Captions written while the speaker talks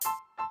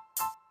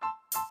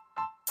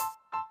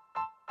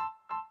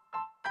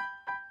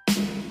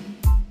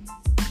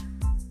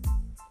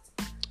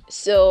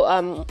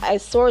I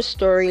saw a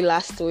story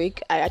last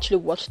week. I actually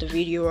watched a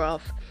video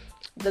of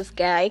this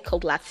guy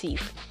called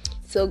Latif.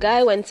 So,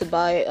 guy went to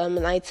buy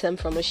an item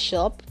from a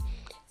shop,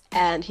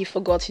 and he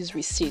forgot his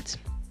receipt.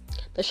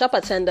 The shop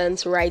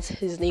attendant writes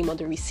his name on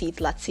the receipt,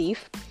 Latif,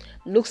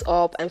 looks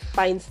up and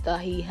finds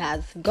that he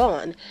has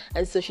gone,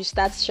 and so she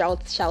starts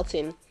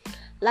shouting,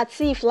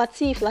 Latif,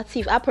 Latif,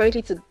 Latif,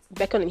 apparently to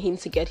beckon him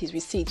to get his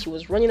receipt. She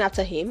was running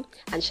after him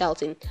and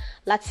shouting,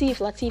 Latif,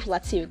 Latif,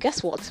 Latif.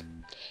 Guess what?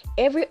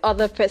 Every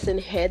other person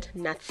heard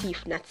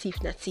Natif, Natif,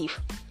 Natif.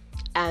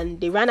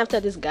 And they ran after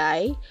this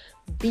guy,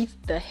 beat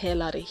the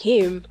hell out of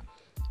him,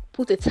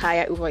 put a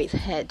tire over his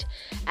head.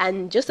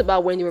 And just at the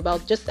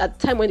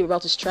time when they were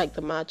about to strike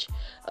the match,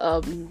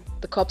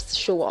 the cops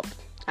show up.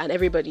 And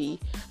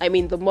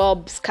the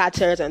mob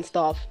scatters and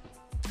stuff.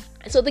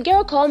 So the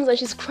girl comes and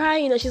she's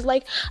crying and she's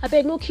like, I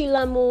beg no kill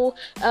Amo.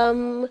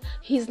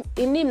 His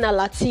name na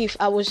Latif.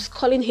 I was just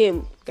calling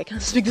him. I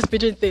can't speak this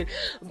pigeon thing,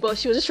 but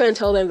she was just trying to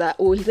tell them that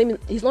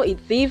he's not a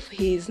thief.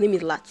 His name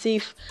is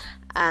Latif,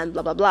 and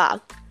blah blah blah.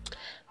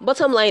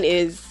 Bottom line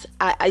is,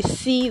 I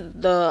see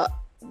the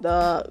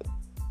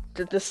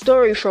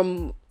story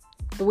from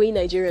the way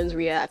Nigerians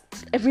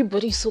react.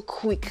 Everybody's so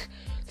quick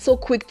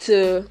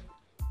to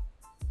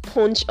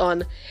punch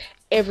on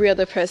every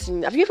other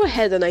person. Have you ever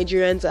heard that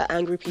Nigerians are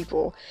angry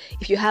people?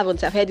 If you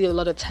haven't, I've heard it a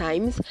lot of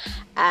times,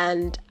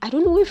 and I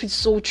don't know if it's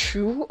so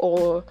true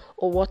or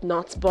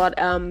whatnot, but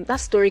that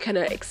story kind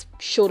of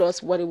showed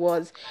us what it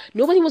was.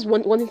 Nobody was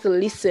wanting to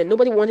listen.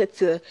 Nobody wanted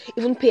to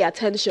even pay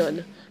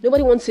attention.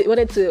 Nobody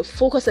wanted to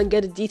focus and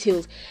get the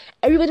details.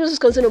 Everybody was just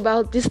concerned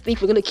about this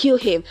thief. We're gonna kill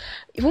him.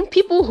 Even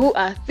people who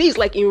are thieves,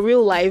 like in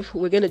real life,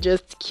 we're gonna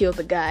just kill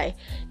the guy.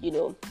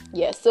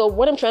 Yeah. So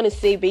what I'm trying to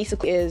say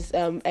basically is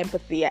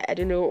empathy. I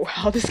don't know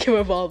how this came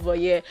about, but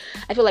yeah,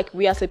 I feel like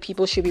we as a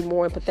people should be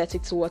more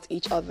empathetic towards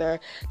each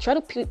other. Try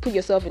to put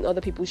yourself in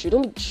other people's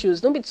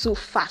shoes. Don't be too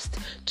fast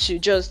to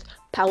just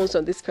pounce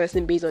on this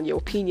person based on your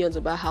opinions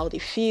about how they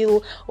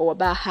feel, or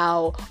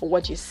about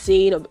what you're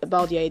saying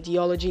about their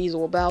ideologies,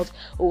 or about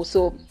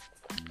also.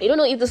 You don't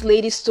know if this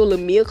lady stole a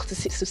milk to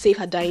save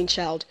her dying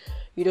child.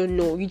 You don't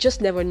know. You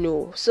just never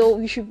know. So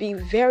you should be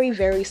very,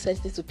 very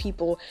sensitive to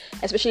people,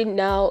 especially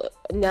now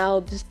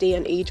this day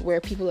and age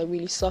where people are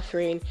really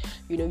suffering.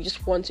 You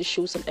just want to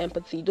show some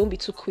empathy. Don't be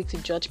too quick to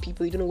judge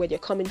people. You don't know where they're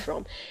coming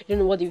from. You don't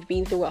know what they've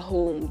been through at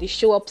home. They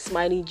show up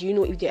smiling. Do you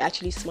know if they're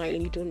actually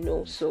smiling? You don't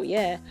know. So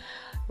yeah,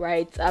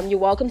 right. You're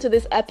welcome to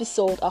this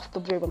episode of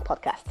the Blue Ribbon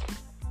Podcast.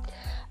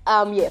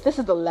 This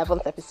is the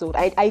 11th episode.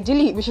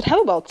 Ideally, we should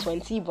have about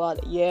 20,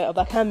 but yeah,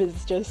 Obakam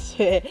is just,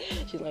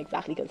 she's not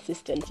exactly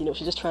consistent, she's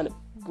just trying to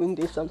wing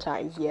this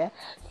sometimes, yeah.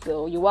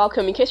 So you're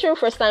welcome. In case you're a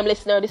first-time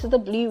listener, this is the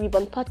Blue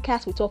Ribbon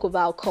Podcast. We talk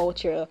about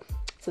culture,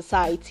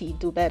 society,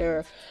 do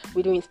better.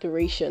 We do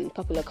inspiration,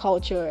 popular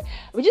culture.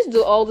 We just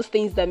do all these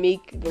things that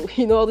make,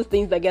 all the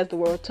things that get the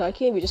world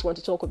talking. We just want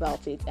to talk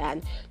about it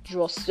and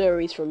draw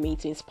stories from me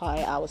to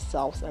inspire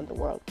ourselves and the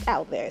world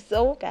out there.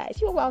 So guys,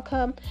 you're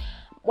welcome.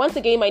 Once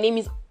again, my name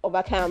is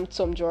Obakam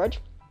Tom George.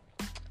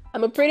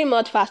 I'm a pretty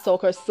much fast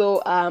talker,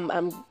 so I'm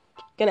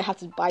gonna have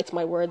to bite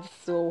my words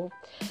so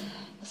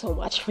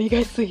much for you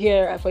guys to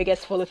hear, for you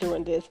guys to follow through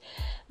on this.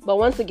 But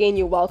once again,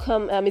 you're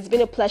welcome. It's been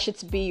a pleasure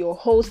to be your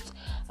host.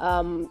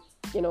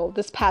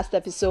 This past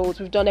episodes,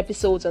 we've done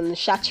episodes on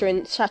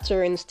shattering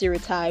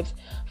stereotypes,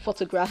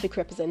 photographic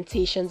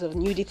representations of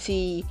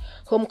nudity,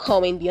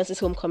 homecoming, Beyonce's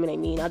homecoming,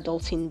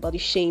 adulting, body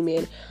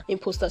shaming,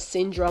 imposter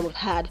syndrome. We've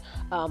had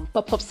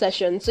pop-up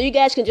sessions. So you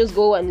guys can just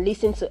go and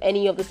listen to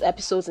any of these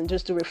episodes and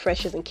just do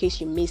refreshers in case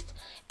you missed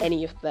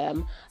any of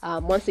them.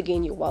 Once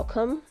again, you're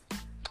welcome.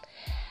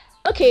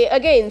 Okay,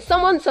 again,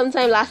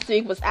 sometime last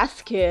week was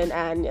asking,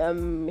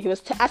 and he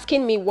was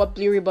asking me what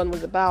Blue Ribbon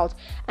was about,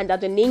 and that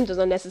the name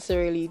doesn't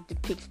necessarily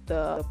depict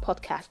the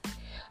podcast.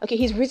 Okay,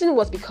 his reason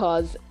is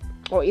because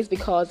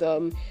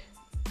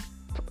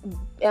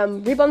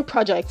ribbon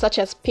projects such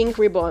as Pink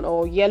Ribbon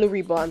or Yellow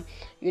Ribbon,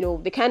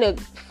 they kind of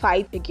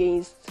fight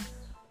against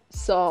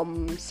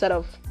some sort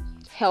of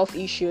health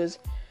issues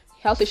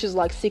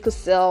like sickle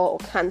cell or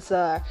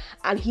cancer,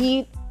 and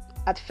he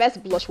at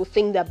first blush would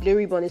think that Blue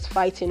Ribbon is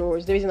fighting or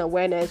is raising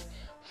awareness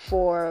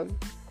for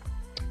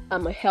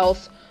a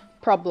health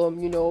problem,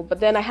 but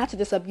then I had to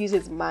disabuse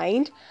his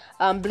mind.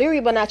 Blue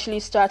Ribbon actually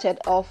started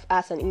off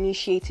as an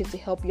initiative to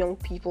help young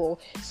people.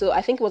 So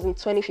I think it was in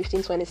 2015,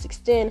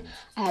 2016.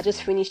 I had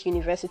just finished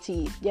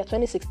university,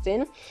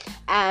 2016,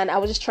 and I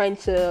was just trying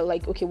to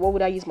what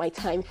would I use my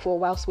time for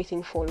whilst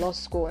waiting for law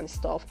school and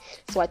stuff.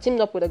 So I teamed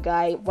up with a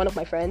guy, one of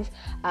my friends,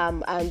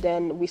 and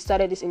then we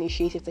started this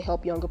initiative to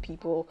help younger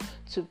people,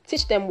 to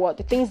teach them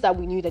the things that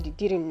we knew that they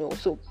didn't know.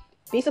 So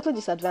basically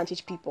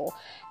disadvantaged people.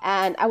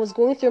 And I was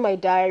going through my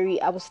diary.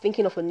 I was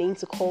thinking of a name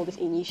to call this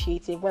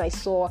initiative when I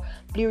saw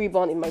Blue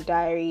Ribbon in my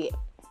diary.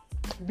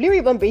 Blue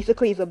Ribbon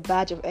basically is a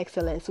badge of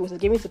excellence. So it's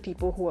given to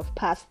people who have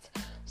passed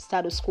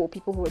status quo,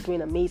 people who are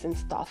doing amazing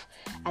stuff.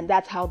 And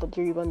that's how the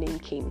Blue Ribbon name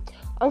came.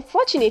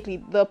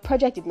 Unfortunately, the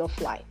project did not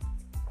fly.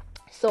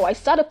 So I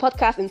started a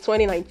podcast in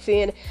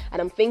 2019,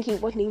 and I'm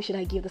thinking, what name should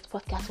I give this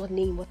podcast? What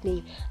name?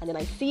 And then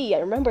I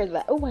remember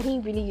that, I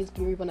didn't really use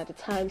Blue Ribbon at the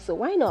time, so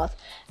why not?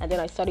 And then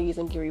I started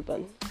using Blue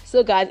Ribbon.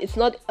 So guys, it's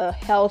not a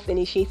health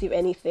initiative,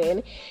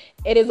 anything.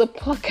 It is a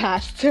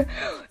podcast.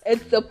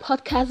 It's a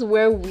podcast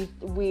where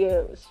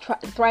we're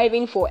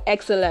thriving for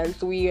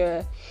excellence. We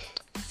are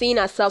seeing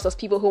ourselves as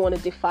people who want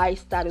to defy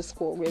status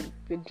quo.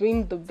 We're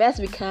doing the best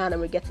we can,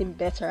 and we're getting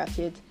better at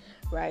it,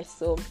 right?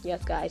 So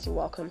yes, guys, you're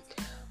welcome.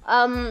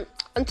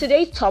 On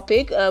today's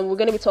topic, we're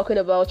going to be talking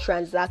about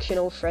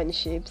transactional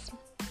friendships.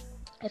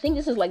 I think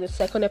this is like the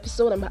second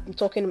episode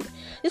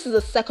this is the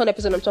second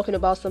episode I'm talking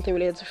about something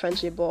related to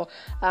friendship, but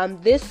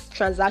this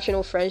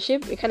transactional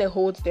friendship, it kind of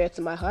holds dear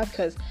to my heart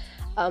because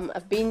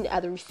I've been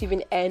at the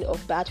receiving end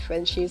of bad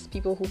friendships,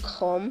 people who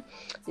come,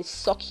 they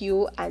suck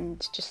you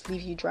and just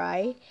leave you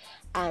dry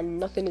and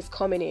nothing is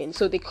coming in.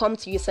 So they come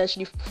to you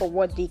essentially for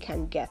what they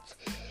can get.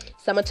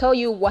 So I'm going to tell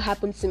you what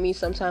happened to me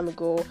some time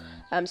ago.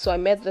 So I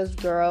met this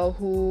girl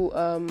who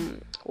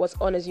was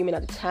unassuming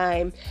at the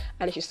time,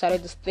 and she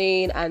started this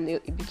thing, and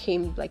it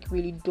became like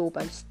really dope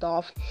and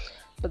stuff.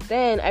 But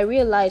then I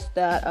realized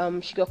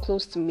that she got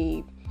close to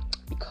me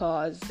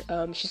because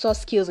she saw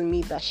skills in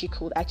me that she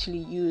could actually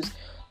use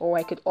or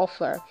I could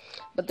offer.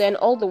 But then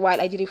all the while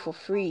I did it for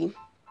free.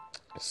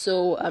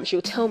 So she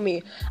would tell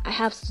me I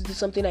have to do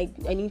something.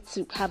 I need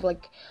to have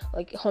like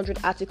 100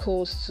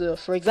 articles to,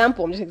 for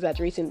example, I'm just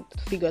exaggerating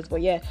figures,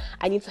 but yeah,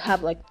 I need to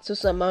have like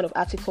just an amount of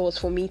articles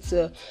for me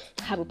to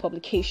have a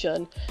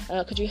publication.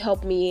 Could you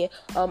help me?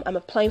 I'm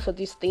applying for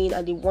this thing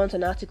and they want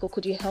an article.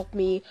 Could you help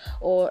me?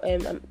 Or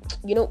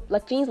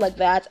like things like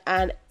that.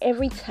 And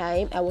every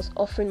time I was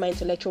offering my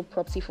intellectual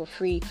property for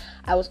free,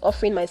 I was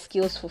offering my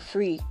skills for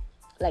free,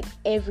 like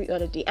every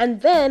other day.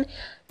 And then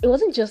it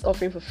wasn't just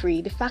offering for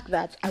free, the fact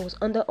that I was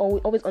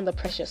always under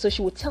pressure. So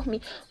she would tell me,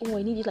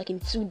 I need it like in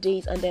 2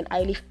 days, and then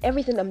I leave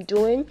everything I'm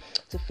doing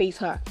to face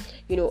her.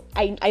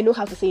 I know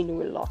how to say no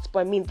a lot, but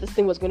I mean, this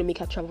thing was going to make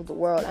her travel the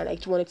world, and I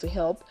just wanted to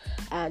help.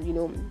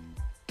 And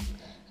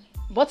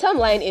bottom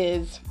line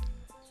is,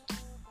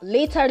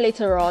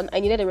 later on, I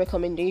needed a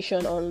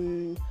recommendation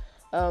on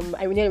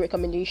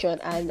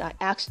and I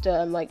asked her,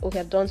 I'm like, okay,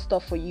 I've done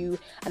stuff for you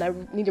and I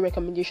need a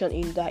recommendation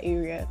in that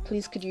area.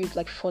 Please, could you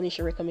like furnish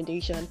a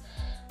recommendation?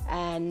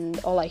 And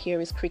all I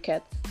hear is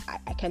crickets.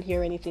 I can't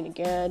hear anything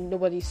again.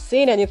 Nobody's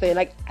saying anything.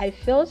 Like, I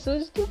felt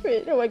so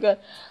stupid. Oh my god.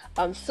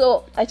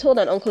 So I told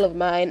an uncle of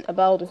mine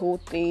about the whole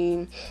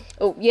thing.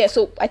 Oh yeah,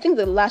 so I think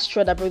the last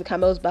straw that broke the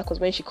camel's back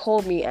was when she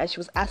called me and she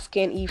was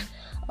asking if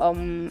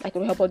I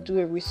could help her do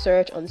a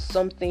research on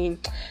something.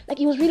 Like,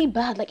 it was really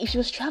bad. Like, if she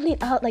was traveling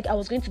out, like I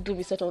was going to do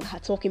research on her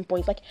talking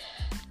points. Like,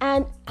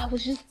 and I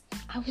was just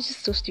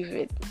so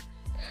stupid.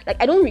 Like,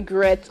 I don't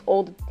regret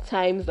all the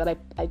times that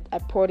I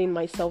poured in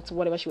myself to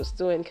whatever she was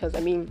doing, because I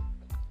mean,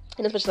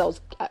 and especially I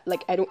was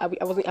like, I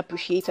wasn't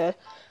appreciated.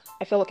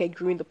 I felt like I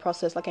grew in the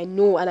process. Like, I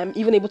know, and I'm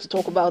even able to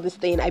talk about this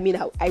thing. I mean,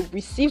 I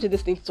received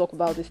this thing to talk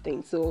about this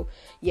thing. So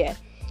yeah.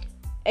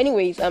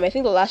 Anyways, I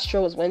think the last straw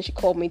was when she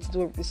called me to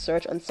do a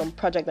research on some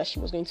project that she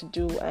was going to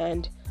do,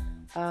 and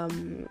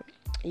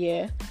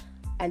yeah.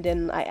 And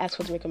then I asked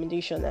for the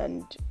recommendation,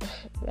 and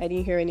I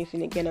didn't hear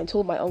anything again. I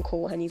told my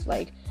uncle, and he's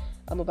like,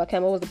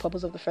 Obakam, what was the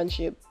purpose of the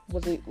friendship?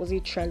 Was it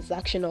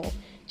transactional?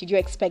 Did you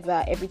expect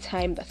that every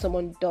time that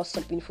someone does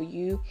something for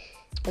you,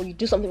 or you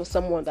do something for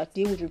someone, that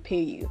they would repay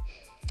you?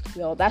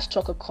 Well, that's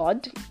struck a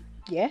chord,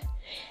 yeah.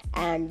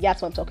 And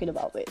that's what I'm talking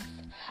about with.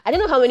 I don't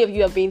know how many of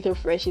you have been through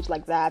friendships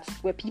like that,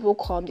 where people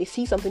come, they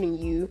see something in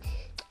you,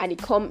 and they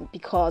come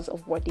because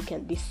of what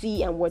they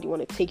see and what they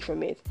want to take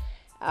from it.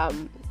 I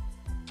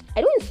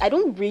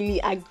don't really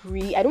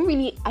agree. I don't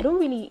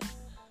really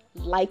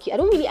like it. I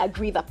don't really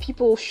agree that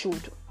people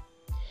should.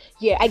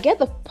 Yeah, I get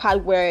the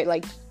part where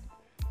like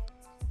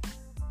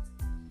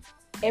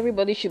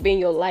everybody should be in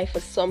your life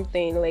for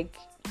something. Like,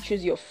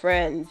 choose your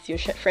friends. Your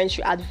friends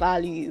should add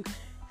value,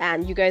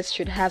 and you guys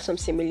should have some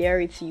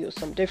similarity or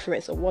some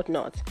difference or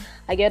whatnot.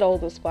 I get all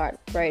those parts,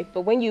 right?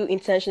 But when you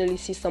intentionally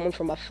see someone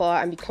from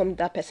afar and become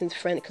that person's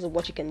friend because of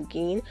what you can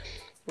gain,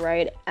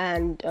 right?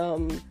 And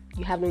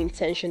you have no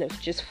intention of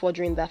just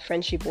furthering that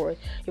friendship or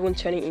even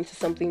turning it into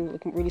something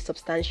really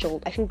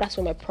substantial, I think that's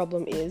what my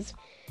problem is.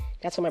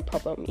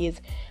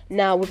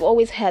 Now, we've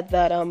always had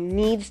that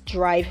needs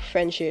drive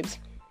friendships.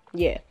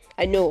 Yeah,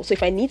 I know. So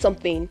if I need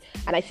something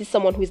and I see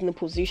someone who is in a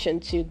position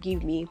to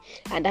give me,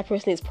 and that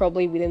person is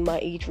probably within my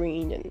age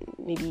range, and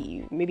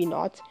maybe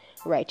not,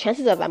 right?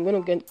 Chances are I'm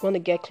gonna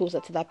get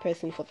closer to that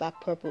person for that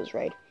purpose,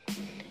 right?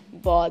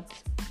 But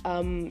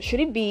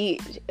should it be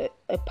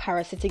a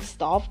parasitic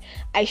stuff?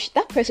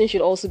 That person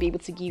should also be able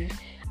to give.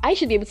 I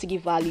should be able to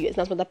give value. It's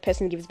not when that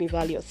person gives me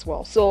value as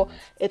well. So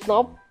it's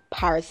not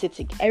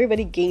parasitic.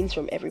 Everybody gains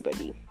from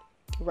everybody,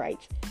 right?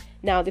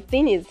 Now, the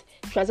thing is,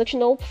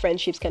 transactional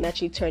friendships can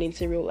actually turn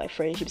into real life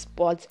friendships,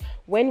 but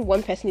when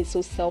one person is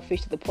so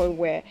selfish to the point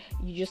where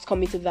you just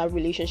come into that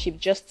relationship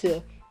just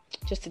to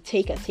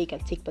take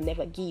but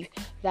never give,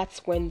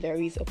 that's when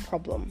there is a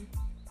problem.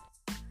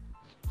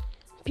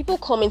 people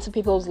come into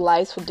people's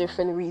lives for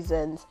different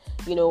reasons.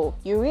 You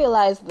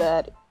realize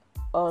that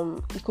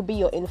it could be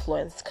your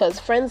influence, because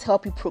friends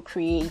help you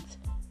procreate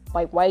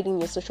by widening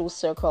your social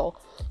circle.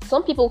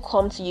 Some people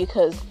come to you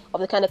because of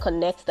the kind of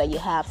connects that you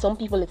have. Some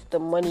people it's the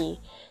money.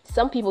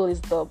 Some people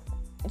it's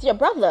your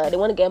brother. They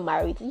want to get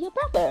married. It's your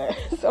brother.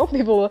 Some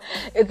people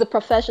it's a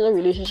professional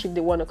relationship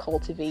they want to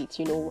cultivate.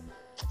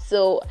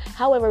 So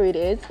however it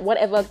is,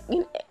 whatever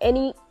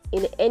in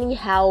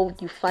anyhow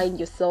you find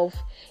yourself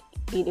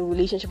in a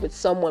relationship with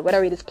someone,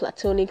 whether it is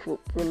platonic,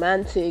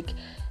 romantic,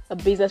 a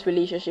business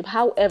relationship,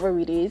 however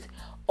it is,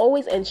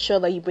 always ensure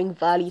that you bring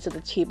value to the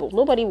table.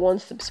 Nobody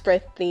wants to be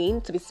spread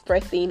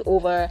thin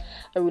over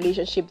a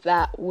relationship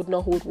that would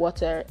not hold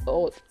water.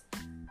 Or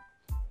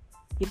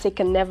you take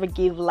a never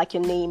give like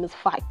your name is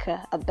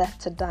FICA, a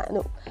better die.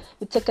 No,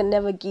 you take a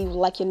never give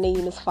like your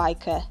name is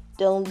FICA.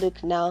 Don't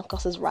look now,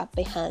 cause it's right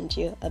behind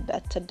you, a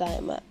better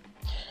diamond.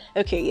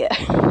 Okay, yeah,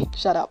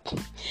 shut up.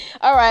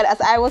 All right, as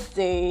I was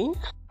saying,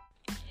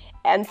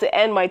 and to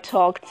end my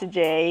talk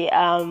today,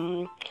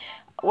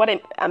 what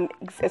I'm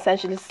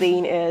essentially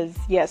saying is,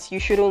 yes, you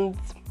shouldn't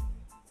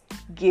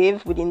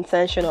give with the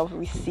intention of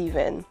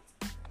receiving.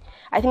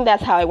 I think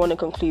that's how I want to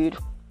conclude.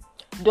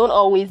 Don't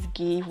always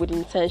give with the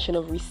intention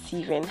of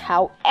receiving.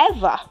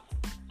 However,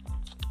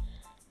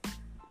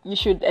 you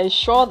should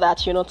ensure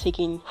that you're not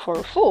taking for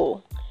a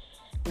fool,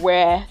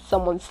 where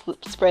someone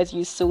spreads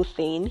you so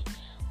thin,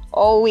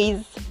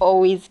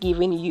 always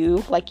giving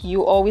you, like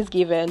you always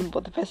giving,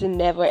 but the person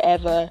never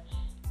ever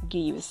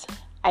gives.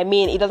 I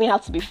mean, it doesn't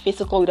have to be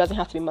physical, it doesn't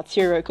have to be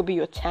material, it could be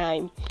your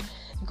time,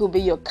 it could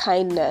be your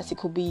kindness, it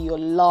could be your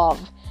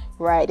love,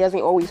 right? It doesn't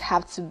always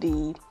have to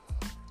be,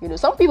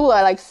 some people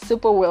are like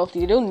super wealthy,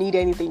 they don't need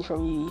anything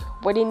from you,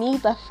 but they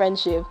need that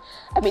friendship.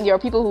 I mean, there are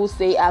people who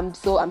say, I'm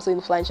so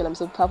influential, I'm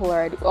so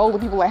popular, all the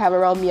people I have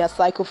around me are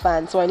psycho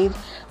fans, so I need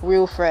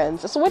real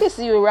friends. So when they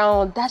see you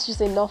around, that's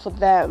just enough for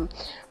them,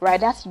 right?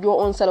 That's your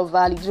own set of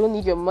values. You don't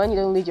need your money, you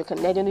don't need your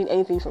connect, they don't need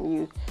anything from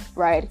you,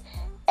 right?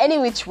 Any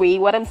which way,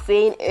 what I'm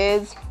saying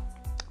is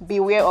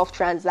beware of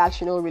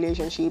transactional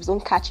relationships.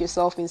 Don't catch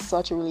yourself in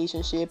such a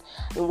relationship.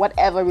 In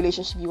whatever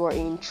relationship you are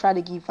in, try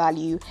to give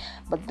value.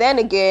 But then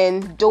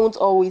again, don't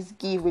always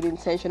give with the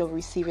intention of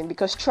receiving,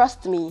 because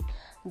trust me,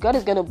 God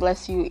is going to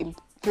bless you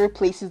through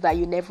places that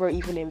you never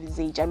even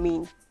envisage. I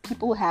mean,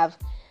 people have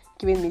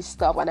given me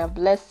stuff and have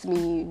blessed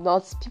me,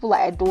 not people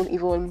that I don't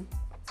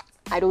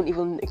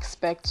even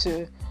expect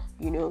to,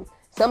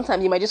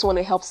 Sometimes you might just want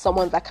to help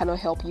someone that cannot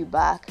help you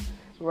back,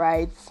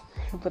 right?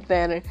 But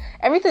then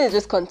everything is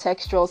just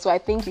contextual, so I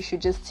think you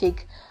should just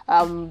take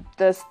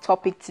this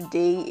topic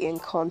today in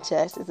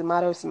context. It's a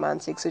matter of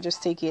semantics, so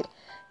just take it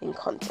in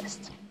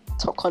context.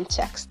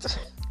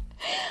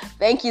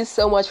 Thank you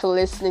so much for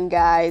listening,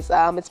 guys.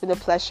 It's been a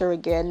pleasure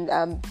again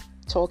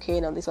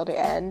talking on this other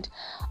end.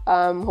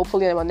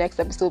 Hopefully in our next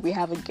episode we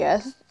have a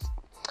guest.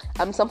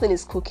 Something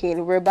is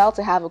cooking. We're about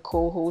to have a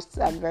co-host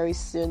very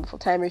soon. For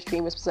time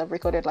restraint, we're supposed to have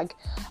recorded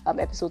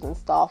episodes and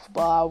stuff,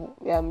 but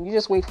you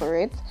just wait for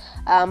it.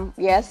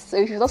 Yes, so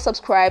if you've not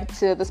subscribed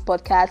to this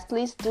podcast,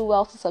 please do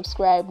well to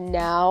subscribe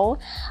now.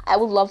 I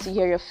would love to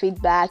hear your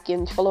feedback,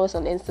 and follow us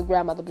on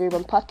Instagram at the Blue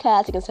Ribbon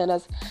Podcast. You can send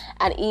us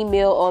an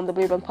email on the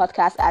Blue Ribbon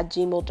Podcast at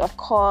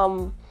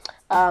gmail.com.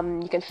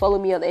 You can follow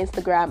me on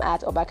Instagram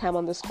at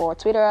Obakam_,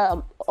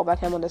 Twitter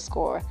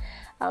Obakam_,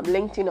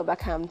 LinkedIn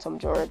Obakam Tom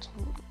George.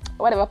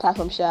 Whatever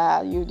platform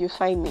you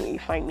find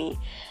me.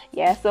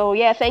 Yeah, so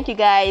yeah, thank you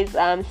guys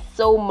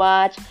so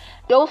much.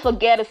 Don't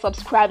forget to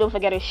subscribe, don't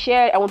forget to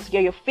share. I want to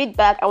get your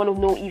feedback. I want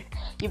to know if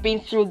you've been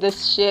through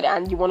this shit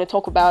and you want to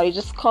talk about it.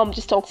 Just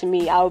talk to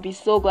me. I'll be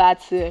so glad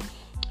to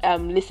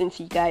listen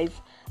to you guys.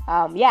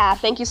 Yeah,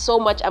 thank you so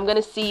much. I'm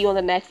gonna see you on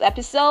the next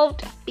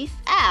episode. Peace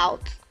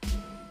out.